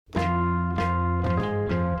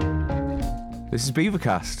This is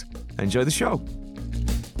Beavercast. Enjoy the show.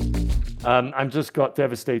 I've just got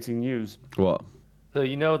devastating news. What? So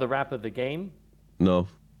you know the rapper The Game? No.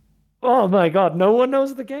 Oh my God, no one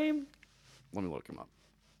knows The Game? Let me look him up.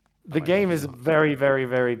 The Game is a very, very,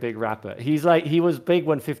 very big rapper. He was big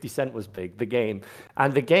when 50 Cent was big, The Game.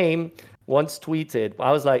 And The Game once tweeted,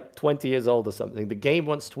 I was like 20 years old or something. The Game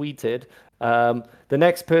once tweeted, the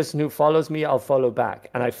next person who follows me, I'll follow back.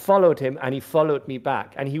 And I followed him and he followed me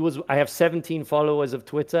back. And I have 17 followers of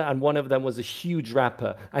Twitter and one of them was a huge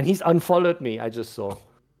rapper. And he's unfollowed me, I just saw.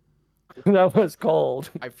 That was cold.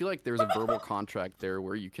 I feel like there's a verbal contract there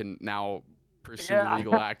where you can now pursue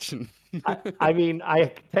legal action. I mean,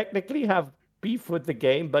 I technically have beef with The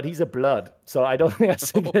Game, but he's a blood, so I don't think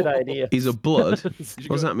that's a good idea. He's a blood? What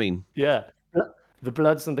does that mean? Yeah. The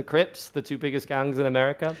Bloods and the Crips, the two biggest gangs in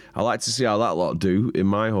America. I like to see how that lot do in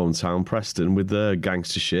my hometown, Preston, with the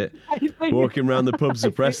gangster shit. Walking around the pubs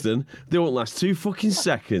of Preston. They won't last 2 fucking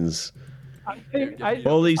seconds.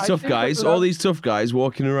 All these tough guys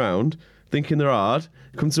walking around, thinking they're hard,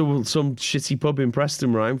 come to some shitty pub in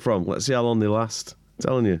Preston where I'm from. Let's see how long they last. I'm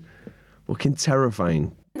telling you. Fucking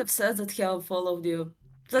terrifying. I'm upset that he followed you.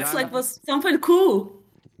 That's was something cool.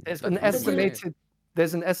 There's an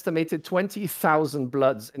estimated 20,000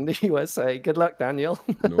 Bloods in the USA. Good luck, Daniel.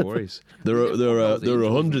 No worries. There are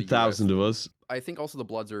 100,000 of us. I think also the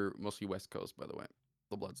Bloods are mostly West Coast, by the way.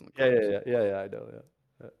 The Bloods and the Crips. Yeah, I know, yeah.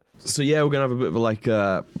 So yeah, we're gonna have a bit of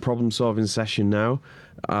a problem-solving session now.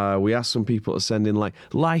 We asked some people to send in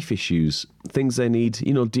life issues, things they need,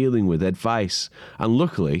 dealing with, advice, and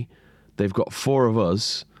luckily they've got 4 of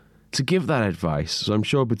us to give that advice. So I'm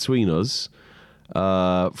sure between us,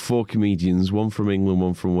 4 comedians, 1 from England,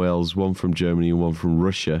 1 from Wales, 1 from Germany, and 1 from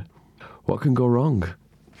Russia. What can go wrong?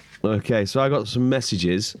 Okay, so I got some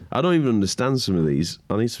messages. I don't even understand some of these.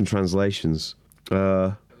 I need some translations.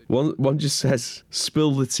 One just says,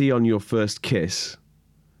 spill the tea on your first kiss.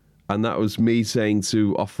 And that was me saying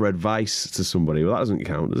to offer advice to somebody. Well, that doesn't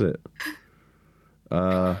count, does it?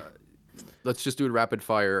 Let's just do it rapid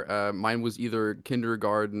fire. Mine was either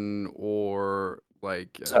kindergarten or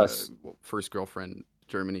first girlfriend,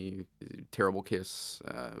 Germany, terrible kiss.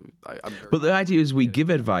 But the idea is we give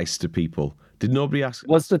advice to people. Did nobody ask?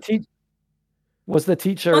 Was the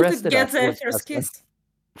teacher arrested? Get their first kiss.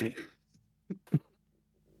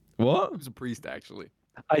 What? He was a priest, actually.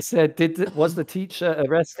 I said, was the teacher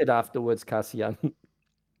arrested afterwards, Cassian?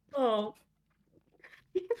 Oh.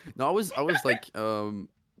 No, I was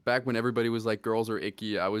back when everybody was like, girls are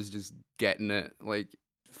icky, I was just getting it,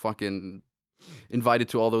 fucking invited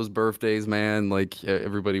to all those birthdays, man.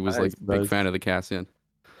 Everybody was big fan of the Cassian.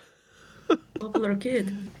 Popular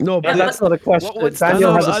kid. No, but that's not a question. I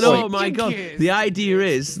know, my God. The idea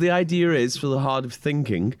is for the hard of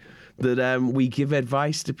thinking that we give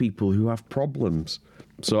advice to people who have problems.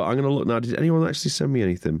 So I'm going to look now. Did anyone actually send me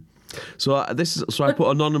anything? So I put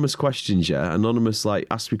anonymous questions, yeah? Anonymous,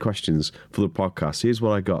 ask me questions for the podcast. Here's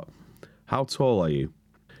what I got. How tall are you?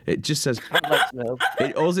 It just says...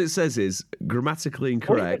 all it says is, grammatically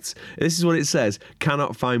incorrect. This is what it says.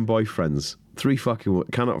 Cannot find boyfriends. 3 fucking...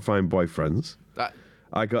 Cannot find boyfriends.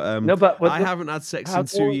 I got... no, but... I haven't had sex in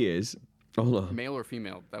 2 years. Oh, no. Male or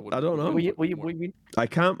female? I don't know.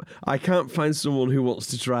 I can't find someone who wants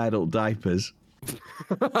to try adult diapers.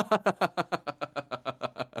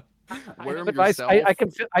 I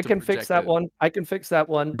can fix that one. I can fix that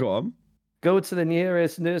one. Go on. Go to the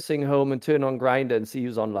nearest nursing home and turn on Grindr and see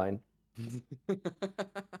who's online.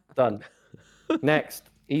 Done. Next.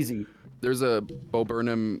 Easy. There's a Bo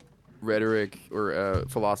Burnham rhetoric or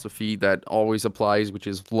philosophy that always applies, which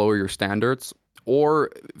is lower your standards. Or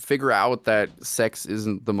figure out that sex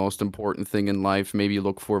isn't the most important thing in life. Maybe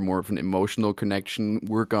look for more of an emotional connection,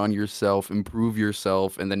 work on yourself, improve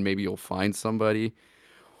yourself, and then maybe you'll find somebody.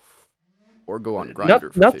 Or go on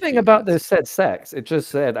Grindr. Nothing about this said sex. It just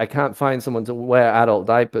said I can't find someone to wear adult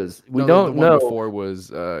diapers. We don't know. The one before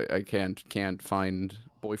was I can't find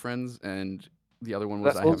boyfriends, and the other one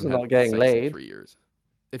was I haven't had sex in 3 years.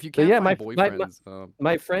 If you can't find boyfriends,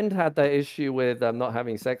 my friend had that issue with not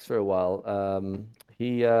having sex for a while.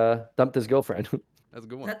 He dumped his girlfriend. That's a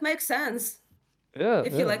good one. That makes sense. Yeah.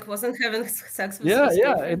 If he wasn't having sex with his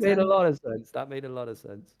girlfriend. It made a lot of sense. That made a lot of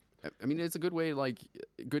sense. I mean, it's a good way,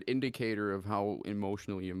 a good indicator of how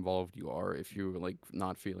emotionally involved you are if you're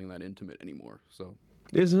not feeling that intimate anymore. So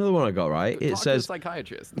here's another one I got right. It says to a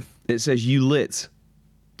psychiatrist. It says you lit.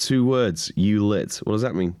 2 words. You lit. What does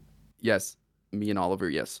that mean? Yes. Me and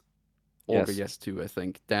Oliver, yes. Olga, yes too, I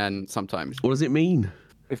think. Dan, sometimes. What does it mean?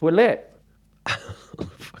 If we're lit.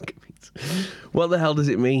 What the hell does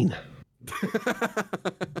it mean?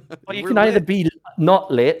 Well, you can either be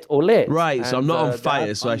not lit or lit. Right, so I'm And, not on that-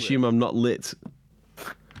 fire, so I assume I'm not lit.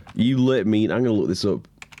 You lit mean. I'm gonna look this up.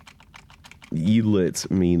 You lit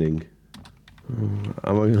meaning. Am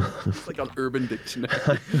I gonna... It's like on Urban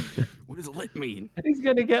Dictionary. What does lit mean? He's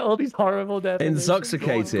gonna get all these horrible definitions.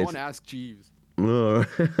 Intoxicated. Go on, ask Jeeves. Oh.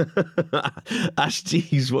 Ask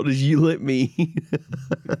Jeeves, what does you lit mean?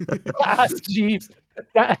 Ask Jeeves.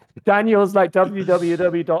 Daniel's like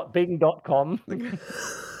www.bing.com.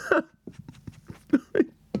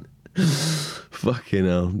 Fucking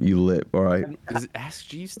hell, you lit. All right. Is Ask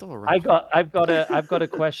Jeeves still around? I've got a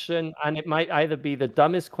question, and it might either be the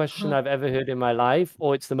dumbest question I've ever heard in my life,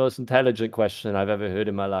 or it's the most intelligent question I've ever heard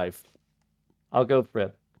in my life. I'll go for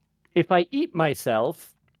it. If I eat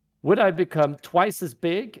myself, would I become twice as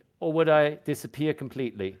big, or would I disappear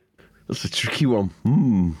completely? That's a tricky one.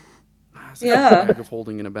 It's Yeah. a bag of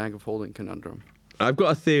holding in a bag of holding conundrum. I've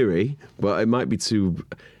got a theory, but it might be too.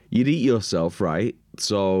 You'd eat yourself, right?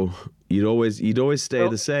 So you'd always stay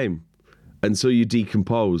the same until you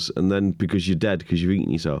decompose, and then because you're dead because you've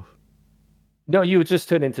eaten yourself. No, you would just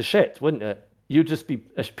turn into shit, wouldn't it? You'd just be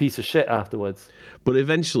a piece of shit afterwards. But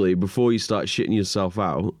eventually, before you start shitting yourself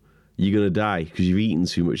out, you're gonna die because you've eaten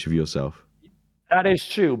too much of yourself. That is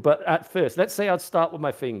true, but at first, let's say I'd start with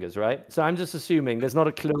my fingers, right? So I'm just assuming there's not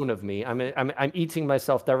a clone of me. I'm eating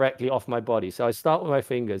myself directly off my body. So I start with my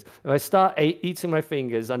fingers. If I start eating my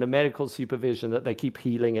fingers under medical supervision, that they keep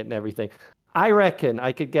healing it and everything, I reckon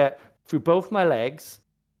I could get through both my legs,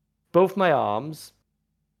 both my arms,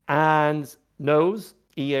 and nose,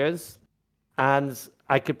 ears, and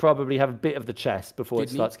I could probably have a bit of the chest before it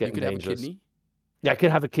starts getting you could dangerous. have a kidney. Yeah, I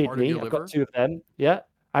could have a Part of kidney. your I've got liver? 2 of them. Yeah.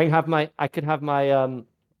 I could have my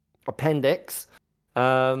appendix.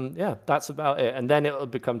 Yeah, that's about it. And then it'll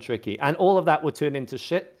become tricky. And all of that would turn into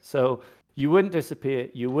shit. So you wouldn't disappear.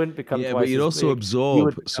 You wouldn't become Yeah, twice but you'd as also big. You would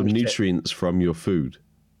absorb become some shit. nutrients from your food.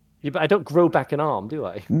 Yeah, but I don't grow back an arm, do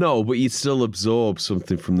I? No, but you'd still absorb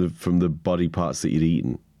something from the body parts that you'd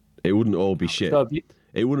eaten. It wouldn't all be shit. So if you-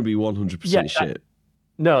 It wouldn't be 100% Yeah, shit.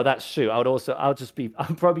 No, that's true. I'll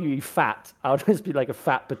probably be fat. I'll just be like a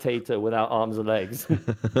fat potato without arms and legs. Can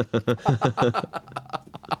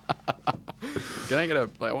I get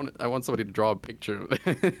I want somebody to draw a picture of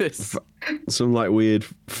this. Some like weird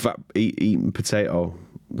fat eating potato.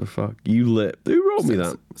 The fuck? You lit. Who wrote me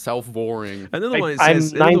that? Self-boring. Another one. I'm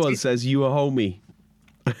Another 90 one says you a homie.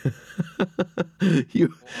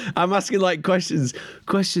 I'm asking like questions.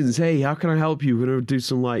 Hey, how can I help you? We're gonna do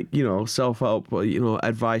some like self-help,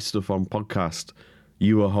 advice stuff on podcast.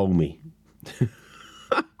 You a homie.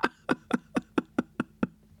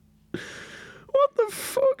 What the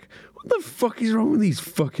fuck? What the fuck is wrong with these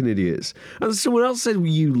fucking idiots? And someone else said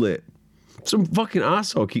you lit. Some fucking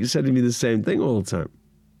asshole keeps sending me the same thing all the time.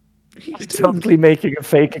 Totally making a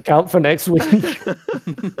fake account for next week.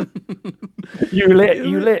 you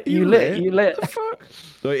lit. The fuck?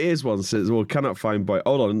 So here's one says, well, cannot find boy.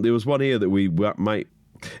 Hold on, there was one here that we might.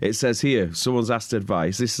 It says here, someone's asked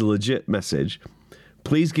advice. This is a legit message.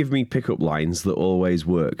 Please give me pickup lines that always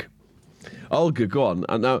work. Olga, go on.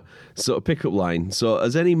 And now, so a pickup line. So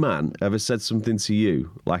has any man ever said something to you,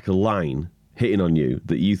 like a line hitting on you,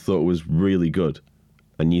 that you thought was really good,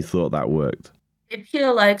 and you thought that worked? If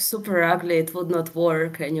you're like super ugly, it would not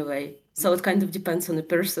work anyway. So it kind of depends on the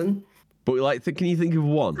person. But like, can you think of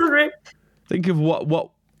one? Correct. Think of what?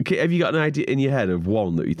 Have you got an idea in your head of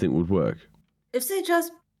one that you think would work? If they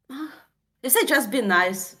just be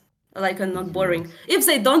nice, like and not boring. If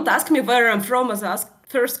they don't ask me where I'm from as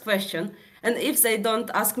first question, and if they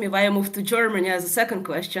don't ask me why I moved to Germany as a second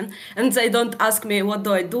question, and they don't ask me what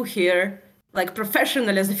do I do here, like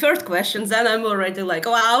professionally as a third question, then I'm already like,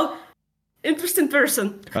 wow, interesting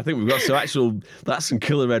person. I think we've got that's some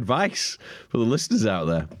killer advice for the listeners out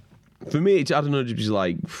there. For me, I don't know, it's just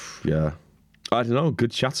like, yeah, I don't know,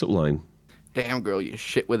 good chat up line. Damn, girl, you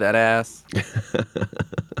shit with that ass.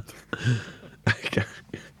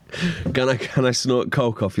 Can I snort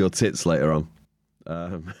coke off your tits later on?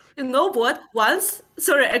 You know what? Once,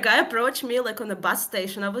 a guy approached me like on a bus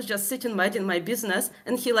station. I was just sitting minding my business,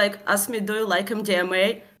 and he like asked me, "Do you like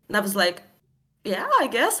MDMA?" And I was like, "Yeah, I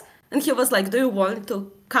guess." And he was like, "Do you want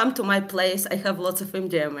to come to my place? I have lots of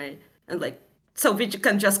MDMA, and like, so we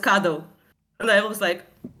can just cuddle." And I was like,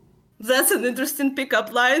 "That's an interesting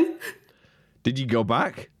pickup line." Did you go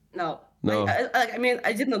back? No. No. I mean,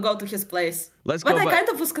 I did not go to his place. Let's but go I back. kind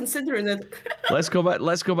of was considering it. Let's go back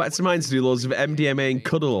to mine to do loads of MDMA and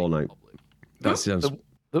cuddle all night. That sounds.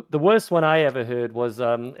 The worst one I ever heard was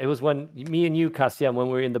it was when me and you, Cassian, when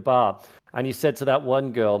we were in the bar, and you said to that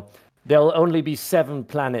one girl, "There'll only be 7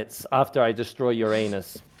 planets after I destroy your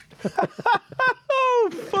anus." Oh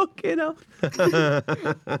Fucking hell.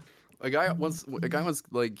 A guy once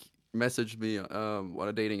like messaged me on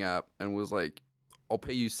a dating app and was like, "I'll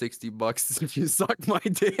pay you $60 if you suck my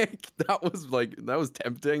dick." That was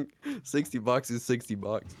tempting. $60 is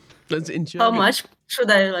 $60. That's in How German. much should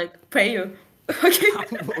I like pay you? Okay. Are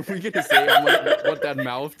we gonna say how much, what that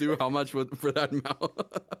mouth do? How much for that mouth?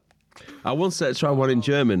 I once tried one in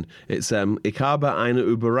German. It's Ich habe eine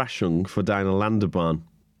Überraschung für deine Landebahn.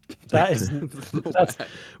 That is that's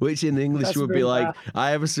Which in English That's would be very like,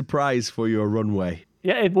 I have a surprise for your runway.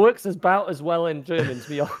 yeah, it works about as well in German, to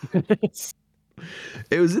be honest.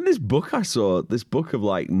 It was in this book I saw, this book of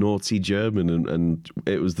like naughty German, and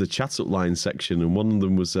it was the chat up line section, and one of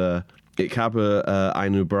them was Ich habe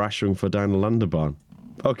eine Überraschung für deine Landebahn.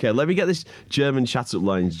 Okay, let me get this German chat up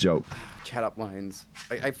lines joke. Chat up lines.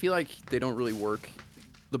 I feel like they don't really work.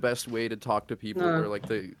 The best way to talk to people or like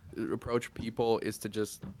to approach people is to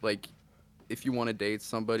just like, if you want to date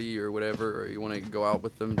somebody or whatever, or you want to go out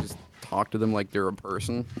with them, just talk to them like they're a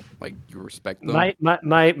person, like you respect them.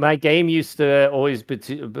 My game used to always be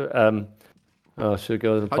oh, should I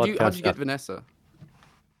go to the How'd podcast? you get Vanessa?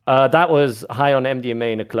 That was high on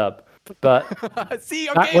MDMA in a club. But See,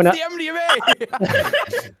 Back okay, when it's the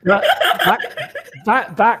MDMA.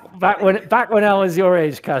 back when I was your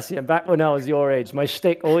age, Cassian, back when I was your age, my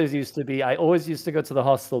shtick always used to be I always used to go to the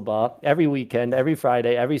hostel bar every weekend, every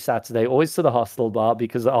Friday, every Saturday, always to the hostel bar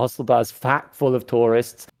because the hostel bar is packed full of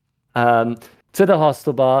tourists. To the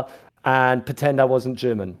hostel bar and pretend I wasn't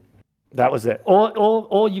German. That was it.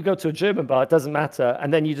 Or you go to a German bar, it doesn't matter,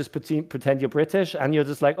 and then you just pretend you're British, and you're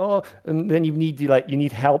just like, oh, and then you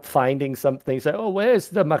need help finding something. So, oh, where's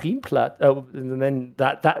the Marienplatz? Oh, and then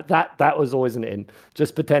that was always an in.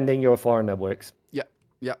 Just pretending you're a foreigner works. Yeah.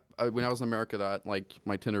 When I was in America, that like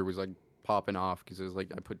my Tinder was like popping off because it was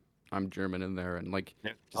like I'm German in there and like.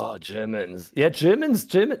 Oh, Germans. Yeah,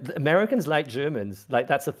 Americans like Germans. Like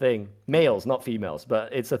that's a thing. Males, not females,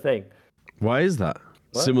 but it's a thing. Why is that?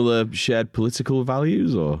 What? Similar shared political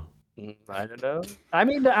values, or? I don't know. I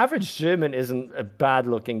mean, the average German isn't a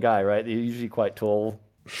bad-looking guy, right? They're usually quite tall.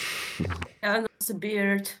 And it's a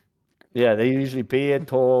beard. Yeah, they're usually beard,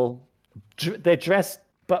 tall. They're dressed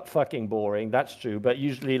but fucking boring. That's true. But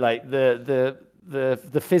usually, like the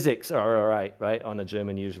physics are all right, on a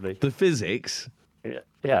German usually. The physics?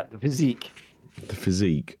 Yeah, the physique. The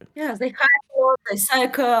physique. Yeah, they hike, they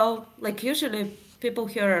cycle. Like usually people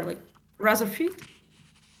here are like rather fit.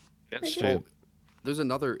 That's Well, there's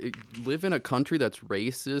live in a country that's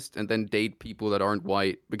racist and then date people that aren't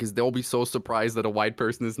white because they'll be so surprised that a white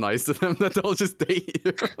person is nice to them that they'll just date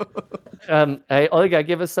you. Hey, Olga,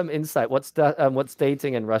 give us some insight. What's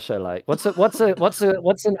dating in Russia like? What's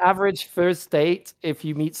an average first date if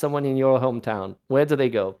you meet someone in your hometown? Where do they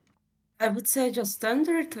go? I would say just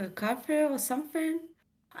standard cafe or something.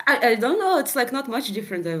 I don't know. It's like not much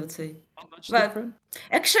different, I would say. Not much But different.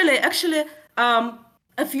 actually,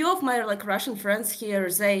 a few of my like Russian friends here,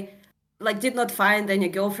 they like did not find any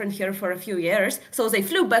girlfriend here for a few years, so they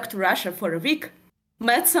flew back to Russia for a week,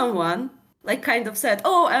 met someone, like kind of said,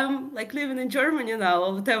 "Oh, I'm like living in Germany now,"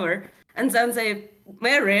 or whatever, and then they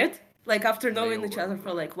married, like after knowing each other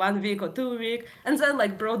for like 1 week or 2 weeks, and then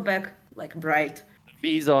like brought back like bride.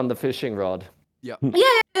 Visa on the fishing rod. Yeah.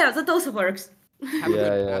 Yeah, that also works. Have a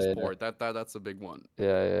good Yeah. passport. That's a big one.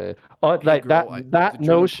 Yeah. Oh, like Girl, that the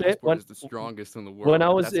no German shit. passport When is the strongest in the world. when I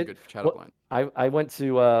was That's a in- good chat up what- line. I went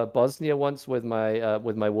to Bosnia once with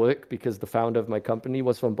my work because the founder of my company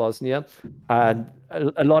was from Bosnia, and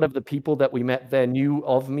a lot of the people that we met there knew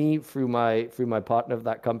of me through my partner of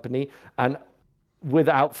that company, and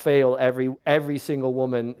without fail, every single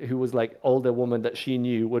woman who was like older woman that she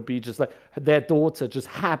knew would be just like their daughter just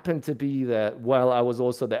happened to be there while I was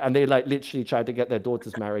also there, and they like literally tried to get their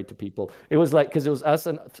daughters married to people. It was like because it was us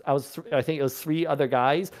and I think it was 3 other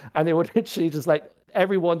guys, and they were literally just like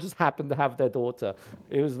everyone just happened to have their daughter.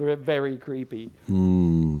 It was very creepy.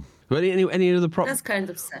 But any other That's kind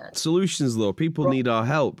of sad. solutions though? People need our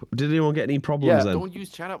help. Did anyone get any problems Yeah. then? Don't use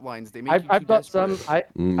chat up lines. They make you I've too got desperate. some. I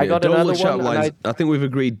Yeah, got don't another lose chat one. up and lines. I think we've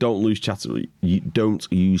agreed don't use chat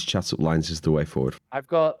up lines is the way forward. I've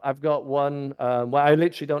got one where I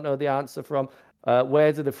literally don't know the answer from.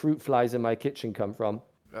 Where do the fruit flies in my kitchen come from?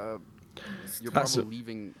 You're That's probably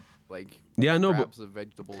leaving like Yeah, I know, but scraps of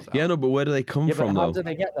vegetables out. yeah, no, but where do they come Yeah, but from how though? do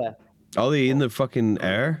they get there? Are they in the fucking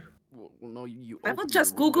air? Well, no, you I open would your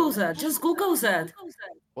just Google window. that. Just Google that.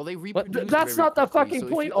 Well, they But reproduce. that's very not the quickly, fucking so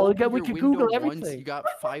if point, you Olga. open We your could window Google once, everything. You got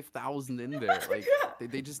 5,000 in there. Like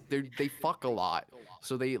they fuck a lot.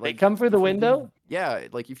 So they They like come through the if you leave- window? Yeah,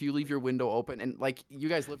 like if you leave your window open and like you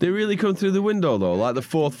guys live. They really come through the window though, like the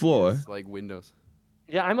 4th floor. It's like windows.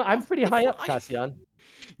 Yeah, I'm pretty high up, Cassian.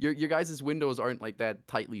 your guys' windows aren't like that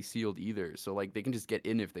tightly sealed either, so like they can just get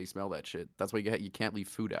in if they smell that shit. That's why you can't leave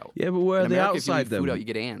food out. Yeah, but where In are they America, if you outside leave them? food out, you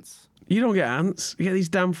get ants. You don't get ants. You get these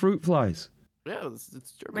damn fruit flies. Yeah, it's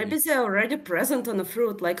Germany. Maybe they're already present on the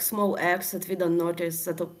fruit, like small eggs that we don't notice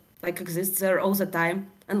that like exist there all the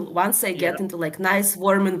time. And once they get into like nice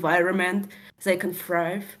warm environment, they can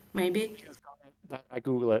thrive. Maybe. I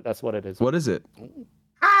Google it. That's what it is. What is it?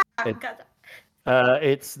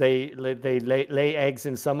 It's they lay eggs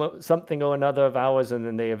in something or another of ours, and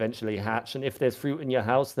then they eventually hatch. And if there's fruit in your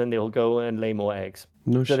house, then they'll go and lay more eggs.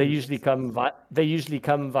 No So shit. they usually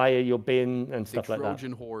come via your bin and They stuff like that.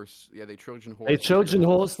 Trojan horse. Yeah, they Trojan horse. They Trojan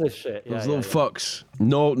horse this shit. Those Yeah, little fucks.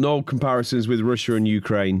 No comparisons with Russia and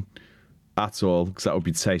Ukraine at all, because that would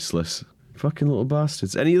be tasteless. Fucking little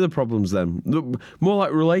bastards. Any other problems then? Look, more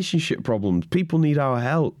like relationship problems. People need our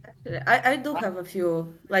help. I do have a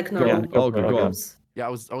few like Go normal on, Olga, go on. problems. Yeah, I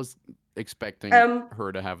was expecting Um,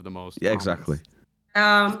 her to have the most. Yeah, comments. exactly.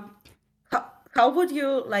 How would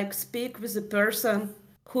you like speak with a person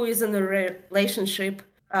who is in a relationship,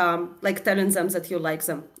 like telling them that you like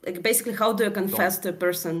them? Like basically, how do you confess to a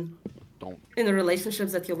person Don't in a relationship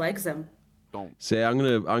that you like them? Say, I'm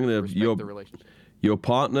gonna respect the relationship. your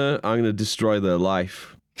partner. I'm gonna destroy their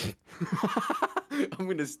life. I'm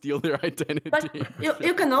gonna steal their identity. But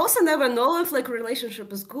you can also never know if like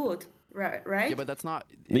relationship is good, right? Yeah, but that's not.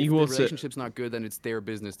 You If the can also- relationship's not good, then it's their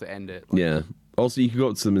business to end it. Like, Yeah. Also, you could go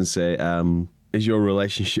up to them and say, "Is your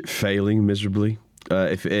relationship failing miserably?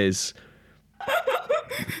 If it is,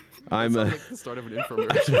 I'm sounds a." like the start of an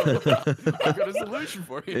infomercial. I've got a solution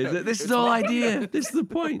for you. This is the whole idea. This is the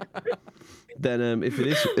point. Then, if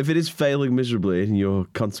it is failing miserably and you're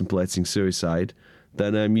contemplating suicide,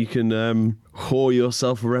 then you can whore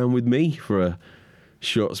yourself around with me for a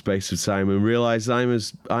short space of time and realize I'm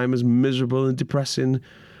as miserable and depressing,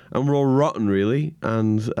 and we're all rotten, really.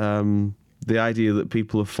 And the idea that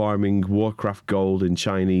people are farming Warcraft gold in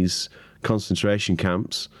Chinese concentration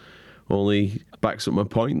camps only backs up my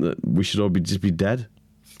point that we should all just be dead.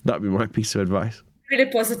 That'd be my piece of advice. Really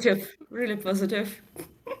positive. Really positive.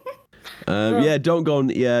 Don't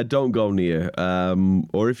go near.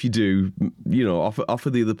 Or if you do, offer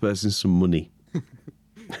the other person some money.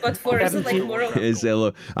 But for is it like moral? Say,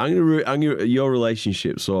 look, I'm gonna your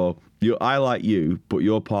relationship. So I like you, but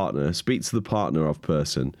your partner. Speak to the partner of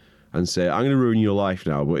person and say, I'm gonna ruin your life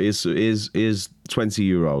now, but is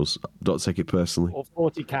 €20. Don't take it personally. Or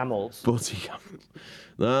 40 camels. 40.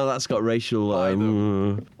 No, that's got racial.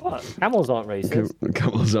 What? Camels aren't racist.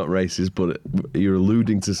 Camel's not racist, but you're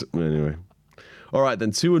alluding to something anyway. All right,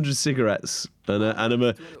 then 200 cigarettes and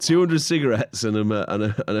a 200 cigarettes and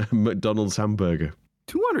a McDonald's hamburger.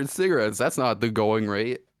 200 cigarettes. That's not the going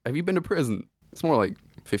rate. Have you been to prison? It's more like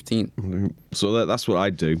 15. So that's what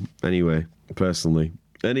I'd do anyway, personally.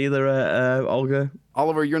 Any other Olga?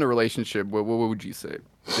 Oliver, you're in a relationship. What would you say?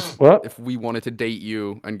 What? If we wanted to date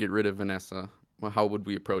you and get rid of Vanessa, well, how would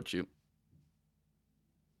we approach you?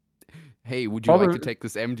 Hey, would you like to take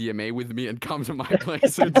this MDMA with me and come to my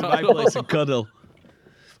place and My place and cuddle.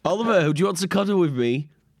 Oliver, do you want to cuddle with me?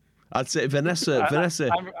 I'd say Vanessa.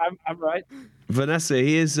 I'm right. Vanessa,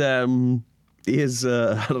 he is I don't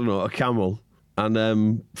know, a camel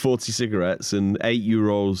and 40 cigarettes and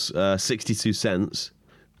 €8, 62 cents.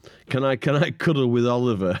 Can I cuddle with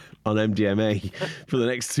Oliver on MDMA for the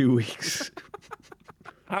next 2 weeks?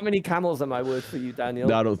 How many camels am I worth for you, Daniel?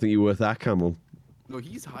 No, I don't think you're worth that camel. No,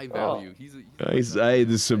 he's high value.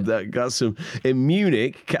 There's some in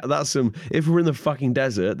Munich. That's some. If we're in the fucking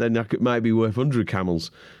desert, then might be worth 100 camels.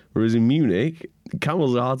 Whereas in Munich,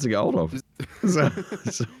 camels are hard to get hold of.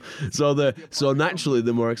 So naturally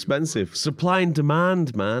they're more expensive. Supply and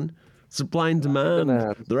demand, man. Supply and demand.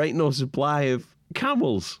 There ain't no supply of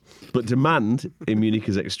camels, but demand in Munich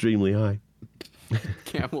is extremely high.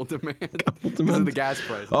 Camel demand. Camel Because demand. of the gas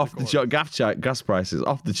price. Off the chart, gas prices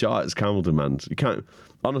off the charts. Camel demand. You can't.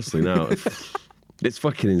 Honestly, now it's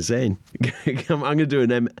fucking insane. I'm gonna do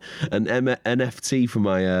an NFT for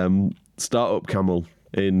my startup camel.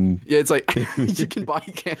 Yeah, it's like you can buy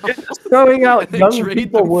camels. Throwing out They young trade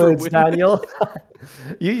people them for words, women. Daniel.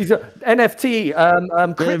 NFT,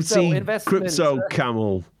 crypto NFT, investment. crypto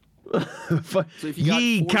camel. if you got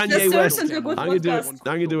Yee, 40 Kanye Just West. search into good I'm gonna do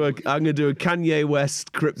a podcast. Kanye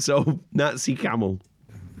West crypto Nazi camel.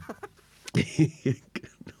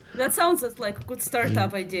 That sounds like a good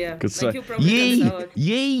startup idea. Good Like stuff. you probably can sell it.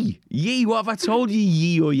 Yee. What have I told you,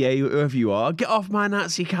 Yee or Yay, whoever you are? Get off my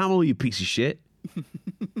Nazi camel, you piece of shit.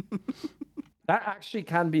 That actually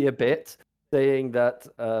can be a bit saying that,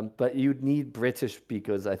 but you'd need British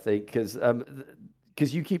speakers, I think,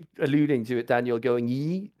 because you keep alluding to it, Daniel, going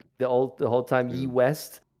ye. the whole time, Ye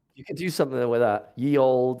West. You could do something with that. Ye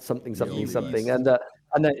old something,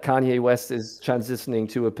 and then Kanye West is transitioning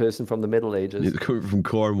to a person from the Middle Ages. He's coming from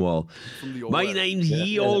Cornwall. From the old My West. name's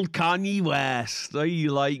Ye Old Kanye West. Are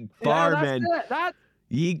you like barmen?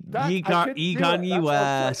 Ye Kanye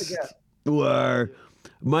West. Where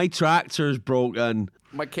my tractor's broken.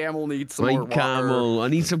 My camel needs some My more water. camel. I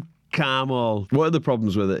need some camel. What are the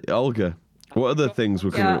problems with it, Olga? What are the things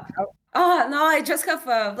we're coming? Yeah. Oh no, I just have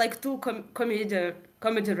like two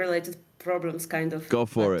comedy related problems, kind of. Go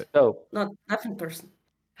for it. Oh, Nothing personal.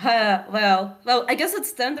 Well, I guess it's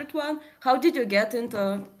standard one. How did you get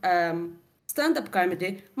into stand-up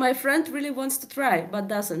comedy? My friend really wants to try, but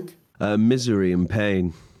doesn't. Misery and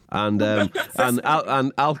pain. And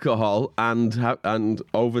and alcohol and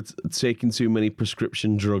taking too many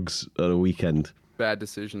prescription drugs at a weekend. Bad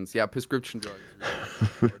decisions. Yeah, prescription drugs.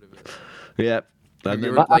 Is really part of it. Yeah. Have And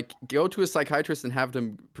you then, ever, like, go to a psychiatrist and have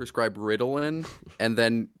them prescribe Ritalin, and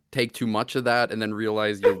then take too much of that, and then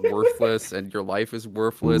realize you're worthless and your life is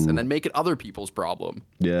worthless, and then make it other people's problem.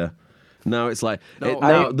 yeah. Now it's like No,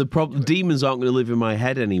 now the demons aren't going to live in my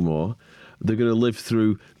head anymore. They're going to live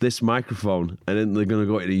through this microphone, and then they're going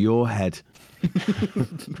to go into your head.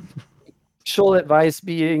 Short advice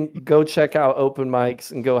being go check out open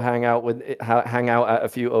mics and go hang out at a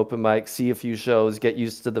few open mics, see a few shows, get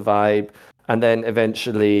used to the vibe, and then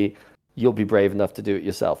eventually you'll be brave enough to do it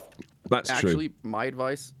yourself. That's Actually, true. my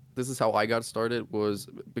advice, this is how I got started, was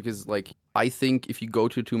because, like, I think if you go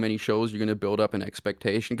to too many shows, you're going to build up an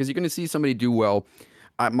expectation because you're going to see somebody do well.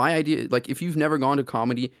 My idea, like, if you've never gone to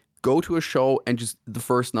comedy, go to a show and just the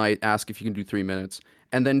first night ask if you can do 3 minutes,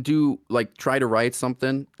 and then try to write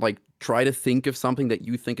something, like, try to think of something that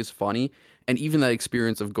you think is funny. And even that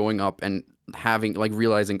experience of going up and having, like,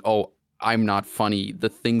 realizing, oh, I'm not funny, the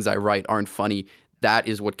things I write aren't funny, that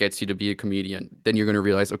is what gets you to be a comedian. Then you're going to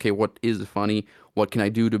realize, okay, what is funny? What can I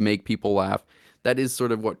do to make people laugh? That is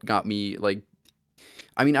sort of what got me, like,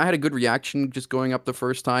 I mean, I had a good reaction just going up the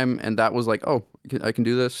first time, and that was like, oh, I can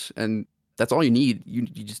do this. And that's all you need. You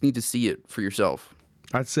just need to see it for yourself.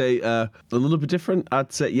 I'd say a little bit different.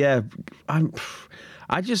 I'd say, yeah,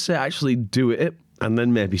 I'd just say actually do it and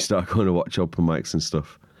then maybe start going to watch open mics and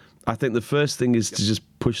stuff. I think the first thing is to just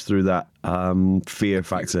push through that fear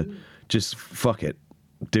factor. Just fuck it.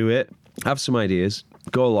 Do it. Have some ideas.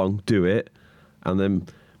 Go along. Do it. And then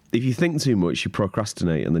if you think too much, you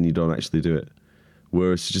procrastinate and then you don't actually do it.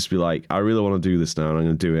 Whereas to just be like, I really want to do this now and I'm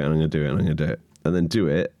going to do it and I'm going to do it and I'm going to do it. And then do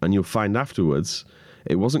it and you'll find afterwards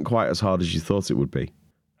it wasn't quite as hard as you thought it would be.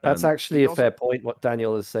 That's actually a fair point, what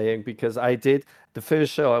Daniel is saying, because the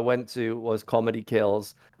first show I went to was Comedy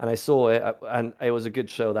Kills, and I saw it, and it was a good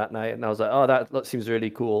show that night, and I was like, oh, that seems really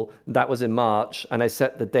cool. That was in March, and I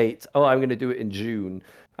set the date, I'm going to do it in June,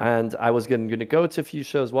 and I was going to go to a few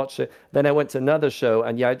shows, watch it. Then I went to another show,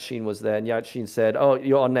 and Yadchin was there, and Yadchin said, oh,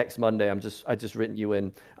 you're on next Monday, I just written you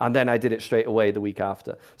in, and then I did it straight away the week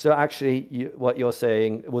after. So actually, what you're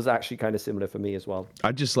saying was actually kind of similar for me as well.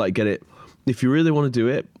 I'd just like get it. If you really want to do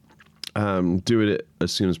it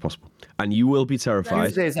as soon as possible. And you will be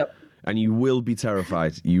terrified. And you will be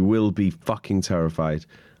terrified. You will be fucking terrified.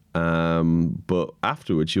 But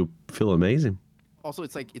afterwards, you'll feel amazing. Also,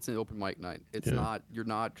 it's like it's an open mic night. It's not, you're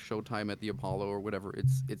not Showtime at the Apollo or whatever.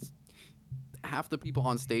 It's half the people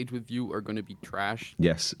on stage with you are going to be trash.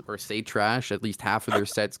 Yes. Or say trash. At least half of their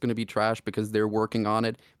set's going to be trash because they're working on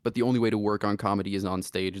it. But the only way to work on comedy is on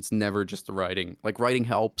stage. It's never just the writing. Like, writing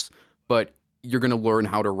helps, but you're going to learn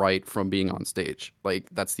how to write from being on stage. Like,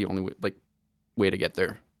 that's the only way to get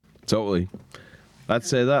there. Totally. I'd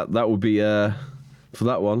say that would be for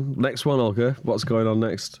that one. Next one, Olga. What's going on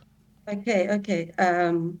next? Okay.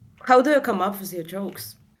 How do you come up with your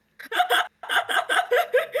jokes?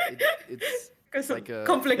 It's like a It's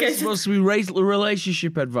complicated. supposed to be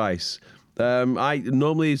relationship advice. I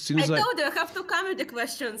normally, as soon I as told you I have two comedy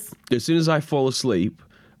questions. as soon as I fall asleep,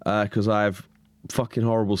 because I have fucking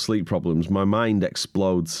horrible sleep problems, my mind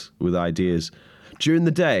explodes with ideas. During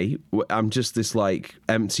the day, I'm just this like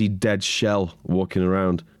empty, dead shell walking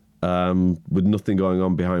around with nothing going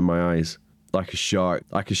on behind my eyes. Like a shark.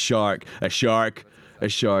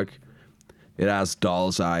 It has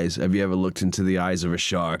doll's eyes. Have you ever looked into the eyes of a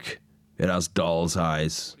shark? It has doll's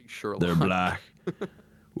eyes. Sherlock. They're black.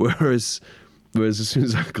 Whereas as soon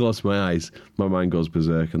as I close my eyes, my mind goes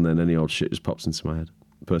berserk and then any old shit just pops into my head,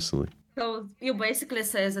 personally. So you basically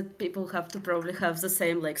say that people have to probably have the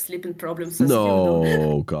same like sleeping problems as you do.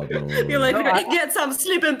 No, God, no. You like get some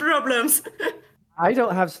sleeping problems. I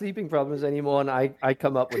don't have sleeping problems anymore, and I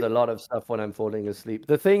come up with a lot of stuff when I'm falling asleep.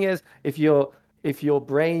 The thing is, if you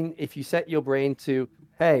set your brain to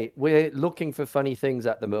hey, we're looking for funny things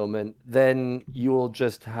at the moment, then you'll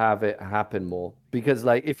just have it happen more. Because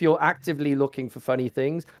like if you're actively looking for funny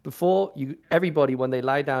things, everybody when they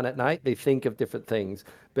lie down at night, they think of different things.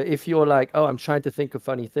 But if you're like, oh, I'm trying to think of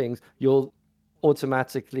funny things, you'll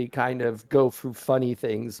automatically kind of go through funny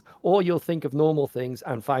things, or you'll think of normal things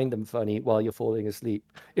and find them funny while you're falling asleep.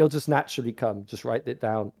 It'll just naturally come. Just write it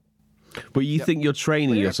down. But you think you're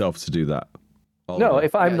training yourself to do that? No,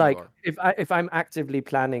 if I'm Yeah, like, you if I'm actively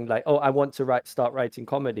planning, like, oh, I want to start writing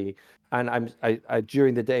comedy, and I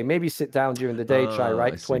during the day, maybe sit down during the day, try I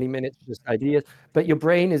write see. 20 minutes, just ideas. But your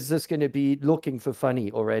brain is just going to be looking for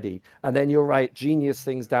funny already, and then you'll write genius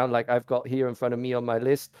things down, like I've got here in front of me on my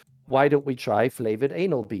list. Why don't we try flavored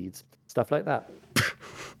anal beads? Stuff like that.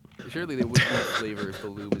 Surely they would be flavored if the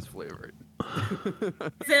lube is flavored.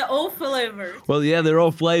 They're all flavored. Well, yeah, they're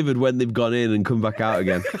all flavored when they've gone in and come back out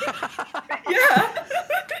again. Yeah.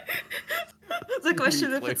 The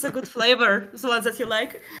question if it's a good flavor, the ones that you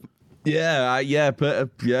like. Yeah,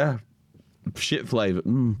 shit flavor.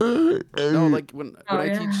 No, like when I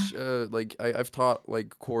yeah. teach, I've taught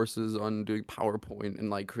like courses on doing PowerPoint and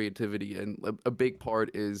like creativity, and a big part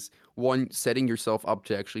is one, setting yourself up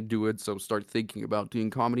to actually do it. So start thinking about doing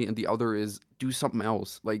comedy, and the other is do something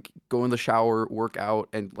else, like go in the shower, work out,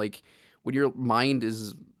 and like when your mind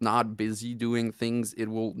is not busy doing things, it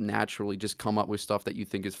will naturally just come up with stuff that you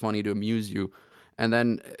think is funny to amuse you, and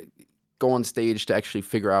then go on stage to actually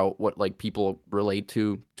figure out what like people relate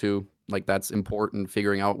to. Like that's important,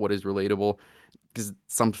 figuring out what is relatable, because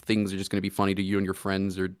some things are just going to be funny to you and your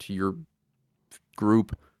friends or to your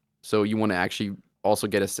group. So you want to actually also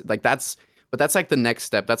get that's like the next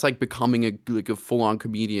step. That's like becoming a full-on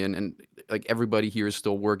comedian, and like everybody here is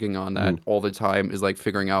still working on that all the time, is like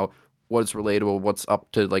figuring out what's relatable, what's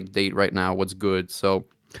up to like date right now, what's good. So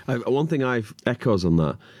One thing I've echoes on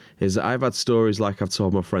that is that I've had stories like I've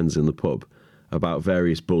told my friends in the pub about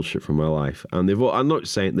various bullshit from my life, and I'm not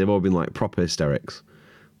saying they've all been like proper hysterics,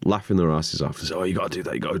 laughing their asses off. Say, oh, you got to do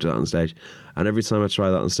that, you got to do that on stage. And every time I try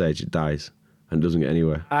that on stage, it dies and doesn't get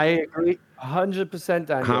anywhere. I agree 100%,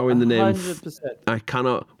 Daniel. How in the name? 100%. I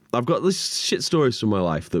cannot. I've got this shit stories from my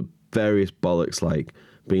life that various bollocks like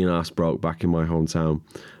being ass broke back in my hometown,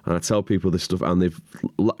 and I tell people this stuff, and they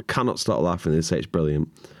cannot stop laughing. They say it's brilliant,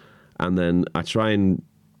 and then I try and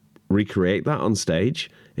recreate that on stage.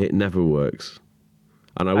 It never works,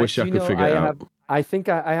 and I wish I could figure it out. I think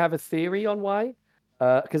I have a theory on why,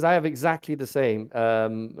 because I have exactly the same.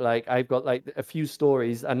 Like I've got like a few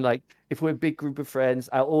stories, and like if we're a big group of friends,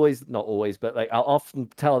 I'll always, not always, but like I'll often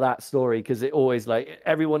tell that story because it always like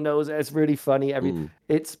everyone knows it. It's really funny.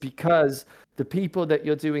 It's because the people that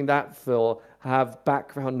you're doing that for have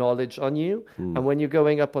background knowledge on you, and when you're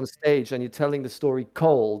going up on stage and you're telling the story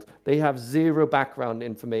cold, they have zero background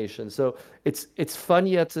information. So it's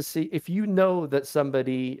funnier to see if you know that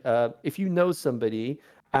somebody,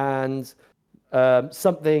 and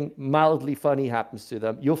something mildly funny happens to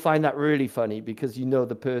them, you'll find that really funny because you know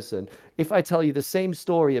the person. If I tell you the same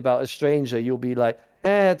story about a stranger, you'll be like,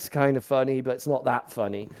 it's kind of funny, but it's not that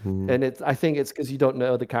funny. And I think it's because you don't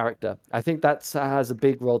know the character. I think that has a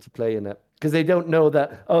big role to play in it, because they don't know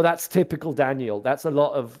that, oh, that's typical Daniel. That's a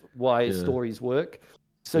lot of why stories work.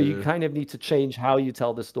 So you kind of need to change how you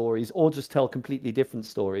tell the stories, or just tell completely different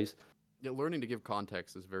stories. Yeah, learning to give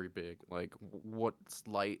context is very big. Like, what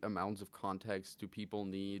slight amounts of context do people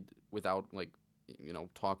need without, like,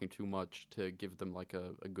 talking too much to give them, like,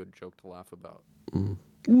 a good joke to laugh about?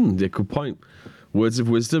 Yeah, good point. Words of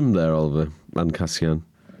wisdom there, Oliver and Cassian.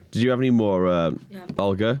 Did you have any more,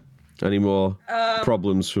 Olga? Any more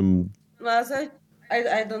problems from... Well,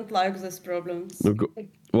 I don't like these problems.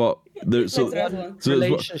 What?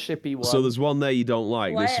 Relationshipy one. So there's one there you don't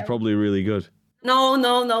like. This is Why? probably really good. No,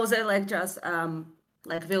 they like just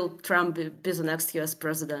like will Trump be the next US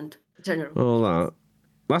president? General. Oh,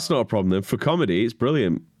 that's not a problem then. For comedy, it's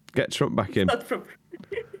brilliant. Get Trump back in. Not from.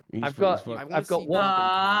 I've got I wanna one. see Trump in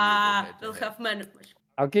We'll comedy have many.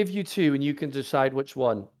 I'll give you two, and you can decide which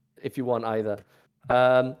one, if you want either.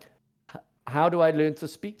 How do I learn to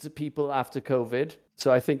speak to people after COVID?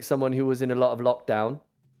 So I think someone who was in a lot of lockdown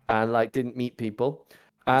and like didn't meet people.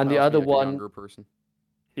 And the Smells other like a one, younger person.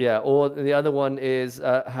 yeah, or the other one is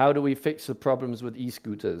how do we fix the problems with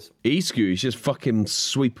e-scooters? E-scooters, just fucking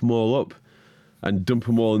sweep them all up and dump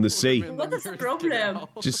them all in the sea. What is the problem?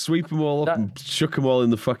 Just sweep them all up and chuck them all in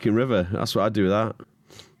the fucking river. That's what I do with that.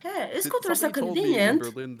 Hey, e-scooters are Somebody told me in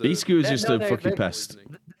convenient. Berlin E-scooters Yeah, just no, a they're- fucking they're- pest.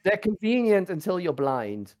 They're convenient until you're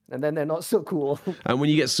blind, and then they're not so cool. And when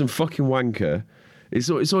you get some fucking wanker, it's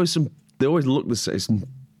always some. They always look the same. Some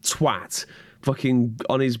twat fucking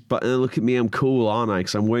on his. But look at me, I'm cool, aren't I?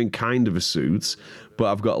 Because I'm wearing kind of a suit, but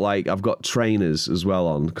I've got trainers as well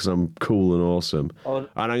on because I'm cool and awesome. And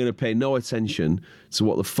I'm gonna pay no attention to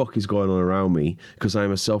what the fuck is going on around me because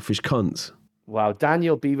I'm a selfish cunt. Wow,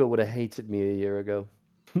 Daniel Beaver would have hated me a year ago.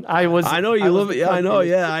 I know you love it. Yeah, I know.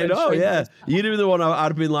 Yeah, I know. trainers. Yeah, you'd have been the one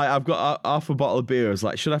I'd been like, I've got half a bottle of beer. I was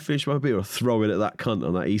like, should I finish my beer or throw it at that cunt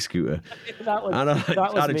on that e-scooter? That was, And that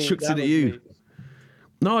was I'd have me. chucked That it at was you. me.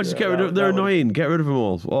 No, just Yeah, get rid of. They're that was- annoying. Get rid of them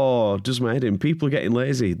all. Oh, does my head in. People are getting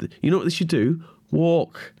lazy. You know what they should do?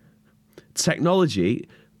 Walk. Technology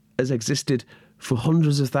has existed for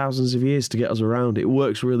hundreds of thousands of years to get us around. It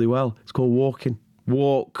works really well. It's called walking.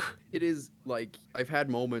 Walk. It is like I've had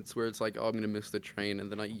moments where it's like, oh, I'm gonna miss the train, and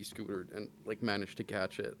then I e-scootered and like managed to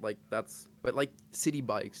catch it. Like but like city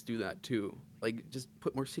bikes do that too. Like just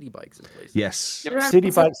put more city bikes in places. Yes. City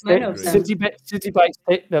bikes, None of them.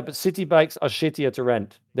 city bikes are shittier to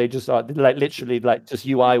rent. They just are like literally like just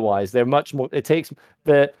UI wise. They're much more. It takes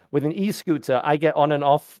with an e-scooter, I get on and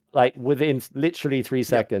off like within literally 3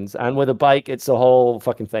 seconds, and with a bike, it's a whole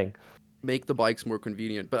fucking thing. Make the bikes more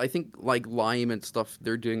convenient. But I think like Lime and stuff,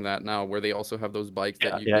 they're doing that now, where they also have those bikes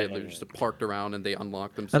that they're just parked around and they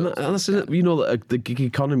unlock themselves. And that's you know the gig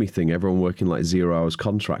economy thing. Everyone working like 0 hours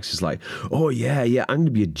contracts is like, oh yeah, I'm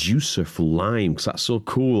gonna be a juicer for Lime because that's so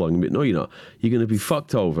cool. I'm gonna be, no, you're not. You're gonna be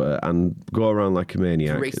fucked over and go around like a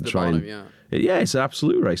maniac Race to and the try bottom, and yeah. it's an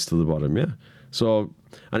absolute race to the bottom. Yeah. So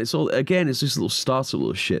and it's all again, it's just little startup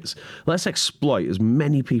little shits. Let's exploit as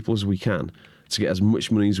many people as we can to get as much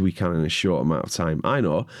money as we can in a short amount of time. I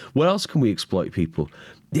know. What else can we exploit people?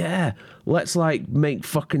 Yeah, let's like make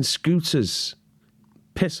fucking scooters.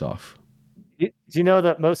 Piss off. Do you know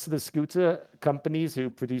that most of the scooter companies who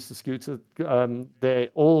produce the scooter, they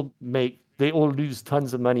all lose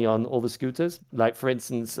tons of money on all the scooters. Like for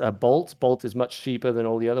instance, Bolt is much cheaper than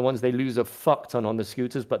all the other ones. They lose a fuck ton on the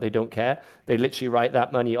scooters, but they don't care. They literally write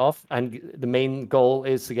that money off. And the main goal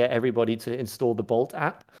is to get everybody to install the Bolt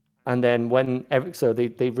app. And then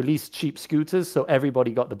they released cheap scooters, so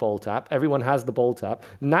everybody got the Bolt app. Everyone has the Bolt app.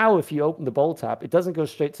 Now, if you open the Bolt app, it doesn't go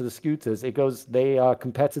straight to the scooters. They are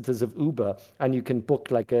competitors of Uber, and you can book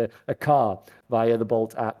like a car via the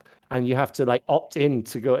Bolt app. And you have to like opt in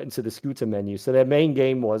to go into the scooter menu. So their main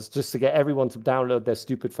game was just to get everyone to download their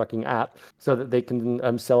stupid fucking app so that they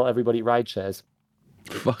can sell everybody ride shares.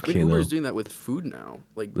 Fucking Uber's hell. doing that with food now.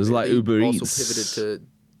 Like There's like they Uber also Eats. pivoted to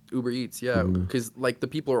Uber Eats, yeah, because like the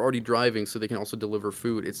people are already driving, so they can also deliver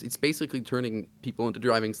food. It's basically turning people into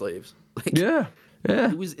driving slaves. Like, Yeah.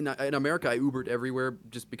 Yeah. it was in America. I Ubered everywhere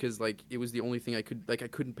just because like it was the only thing I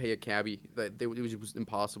couldn't pay a cabbie. It was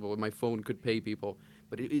impossible. My phone could pay people,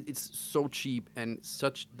 but it's so cheap and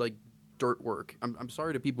such like dirt work. I'm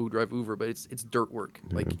sorry to people who drive Uber, but it's dirt work.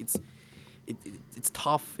 Like it's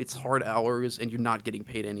tough, it's hard hours, and you're not getting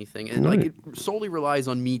paid anything. And like it solely relies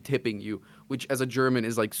on me tipping you, which as a German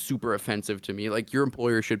is like super offensive to me. Like your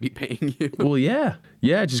employer should be paying you. Well, yeah.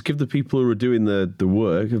 Yeah, just give the people who are doing the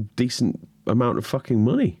work a decent amount of fucking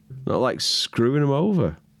money. Not like screwing them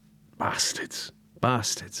over. Bastards.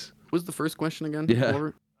 Bastards. What was the first question again? Yeah.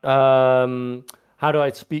 Oliver? How do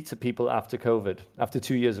I speak to people after COVID? After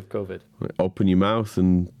 2 years of COVID? Like, open your mouth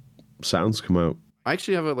and sounds come out. I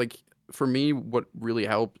actually have for me, what really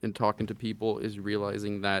helped in talking to people is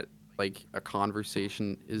realizing that like a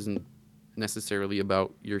conversation isn't necessarily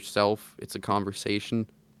about yourself. It's a conversation.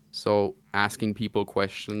 So asking people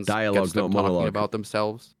questions, Dialogue, gets them not talking monologue. about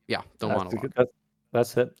themselves. Yeah, don't monologue.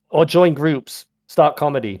 That's it. Or join groups. Start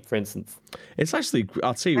comedy, for instance. It's actually,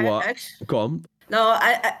 I'll tell you what. Go on. No,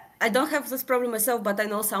 I don't have this problem myself, but I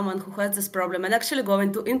know someone who has this problem. And actually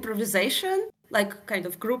going to improvisation, like kind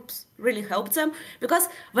of groups, really helped them. Because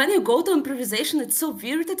when you go to improvisation, it's so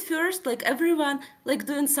weird at first. Like everyone like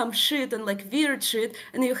doing some shit and like weird shit.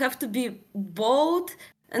 And you have to be bold.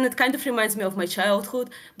 And it kind of reminds me of my childhood.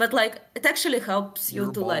 But like it actually helps you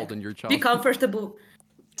You're to bald like in your be childhood. comfortable.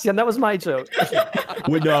 See, and that was my joke.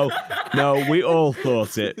 No, we all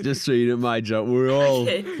thought it. Just so you know, my joke.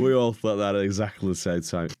 Okay. We all thought that at exactly the same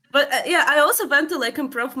time. But yeah, I also went to like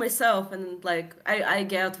improv myself, and like I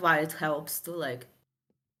get why it helps to like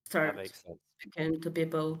start makes sense. speaking to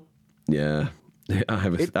people. Yeah, I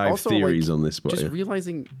have also, theories like, on this, but Just yeah.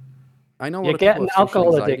 realizing, I know a lot You of get people an have social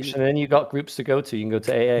alcohol anxiety. addiction, and then you got groups to go to. You can go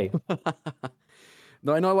to AA.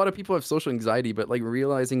 No, I know a lot of people have social anxiety, but like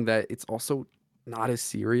realizing that it's also not as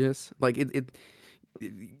serious. Like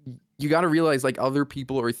you got to realize like other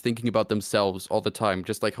people are thinking about themselves all the time,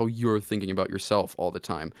 just like how you're thinking about yourself all the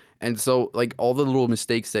time. And so like all the little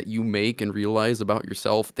mistakes that you make and realize about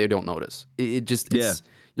yourself, they don't notice. It just Yeah.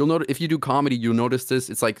 You'll notice if you do comedy, you'll notice this.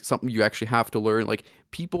 It's like something you actually have to learn. Like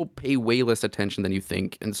people pay way less attention than you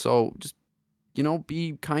think, and so just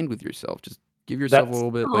be kind with yourself. Just give yourself a little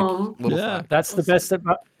bit little slack. That's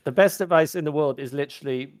the best advice in the world. Is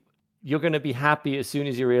literally you're going to be happy as soon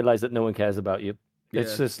as you realize that no one cares about you.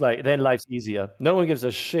 It's just like then life's easier. No one gives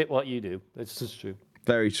a shit what you do. It's just true.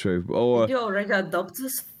 Very true. Or Did you already adopt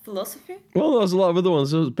this philosophy? well, there's a lot of other ones.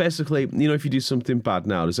 So basically, if you do something bad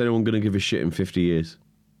now, is anyone going to give a shit in 50 years?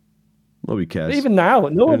 Nobody cares. Even now,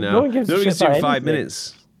 no one gives a shit do about 5 anything.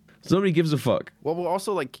 minutes. So nobody gives a fuck. Well, we're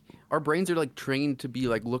also like our brains are like trained to be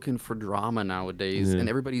like looking for drama nowadays, and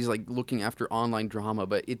everybody's like looking after online drama.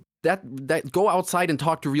 But that go outside and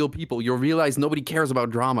talk to real people. You'll realize nobody cares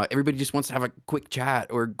about drama. Everybody just wants to have a quick chat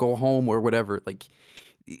or go home or whatever. Like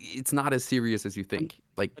it's not as serious as you think.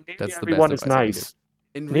 Like that's the everyone best is advice I can nice. give.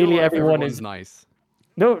 In Nearly real life, everyone everyone's is- nice.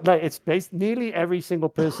 No, like it's based. Nearly every single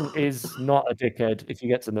person is not a dickhead if you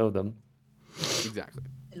get to know them. Exactly.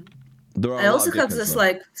 There are I a lot also of have dickheads, this though.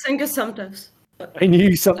 like thing sometimes. I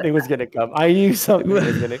knew something was gonna come. I knew something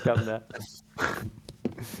was gonna come there.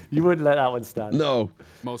 You wouldn't let that one stand. No.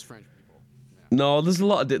 Most French people. No,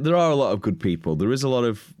 there are a lot of good people. There is a lot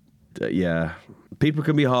of, people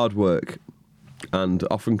can be hard work and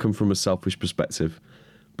often come from a selfish perspective.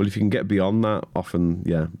 But if you can get beyond that, often,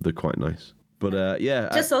 they're quite nice. But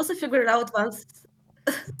Just also figured out once.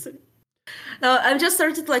 No, I've just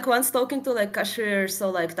started like once talking to like cashiers, so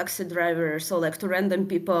like taxi drivers, so like to random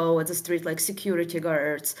people at the street, like security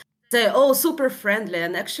guards. They're all super friendly,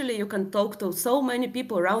 and actually you can talk to so many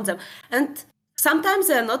people around them. And sometimes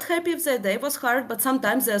they're not happy if their day was hard, but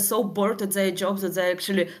sometimes they're so bored at their jobs that they're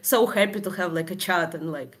actually so happy to have like a chat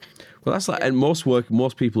and like. well, that's like, and most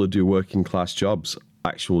people who do working class jobs,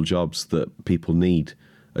 actual jobs that people need,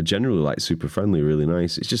 are generally like super friendly, really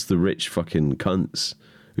nice. It's just the rich fucking cunts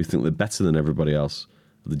who think they're better than everybody else.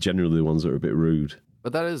 They're generally the ones that are a bit rude.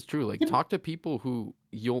 But that is true. Like, talk to people who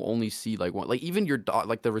you'll only see like one, like even your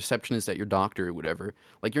like the receptionist at your doctor or whatever.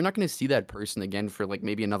 Like, you're not going to see that person again for like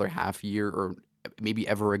maybe another half year or maybe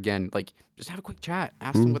ever again. Like, just have a quick chat,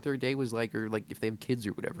 ask them what their day was like, or like if they have kids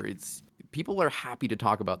or whatever. It's people are happy to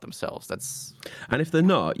talk about themselves. And if they're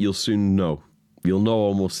not, you'll soon know. You'll know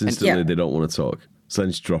almost instantly they don't want to talk. So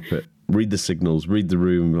then just drop it. Read the signals. Read the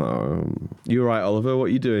room. You all right, Oliver? What are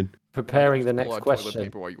you doing? Preparing the pull next out toilet question.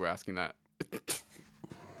 paper while you were asking that.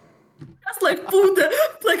 Just like put the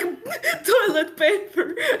like toilet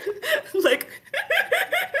paper, like,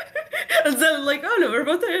 and then like Oliver,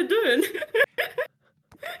 what are you doing?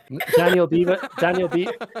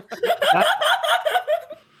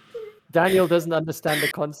 Daniel doesn't understand the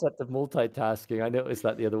concept of multitasking. I noticed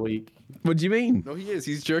that the other week. What do you mean? No, he is.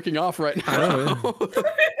 He's jerking off right now. Oh,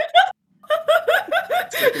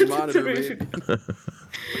 Second monitor, Terrific. babe.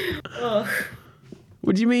 Oh.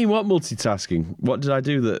 What do you mean? What multitasking? What did I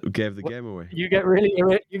do that gave the game away? You get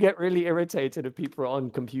really irritated if people are on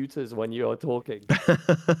computers when you're talking.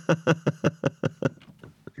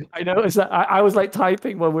 I noticed that. I was like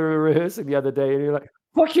typing when we were rehearsing the other day, and you're like,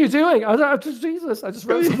 "What are you doing?" I was like, "Jesus, I just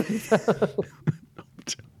wrote something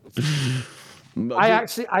down." I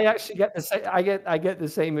actually get the same. I get the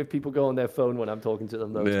same if people go on their phone when I'm talking to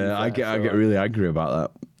them. Though, to be Yeah, I fair, get really angry about that.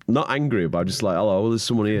 Not angry, but I'm just like, hello, there's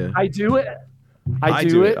someone here. I do it. I do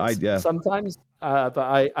do it, it sometimes, but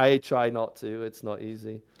I try not to. It's not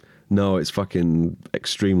easy. No, it's fucking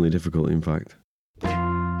extremely difficult, in fact.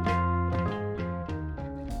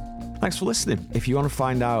 Thanks for listening. If you want to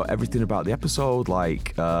find out everything about the episode,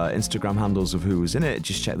 like Instagram handles of who was in it,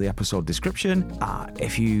 just check the episode description.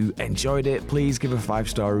 If you enjoyed it, please give a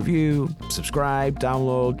 5-star review, subscribe,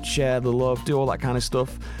 download, share the love, do all that kind of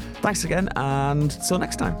stuff. Thanks again, and till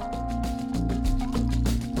next time.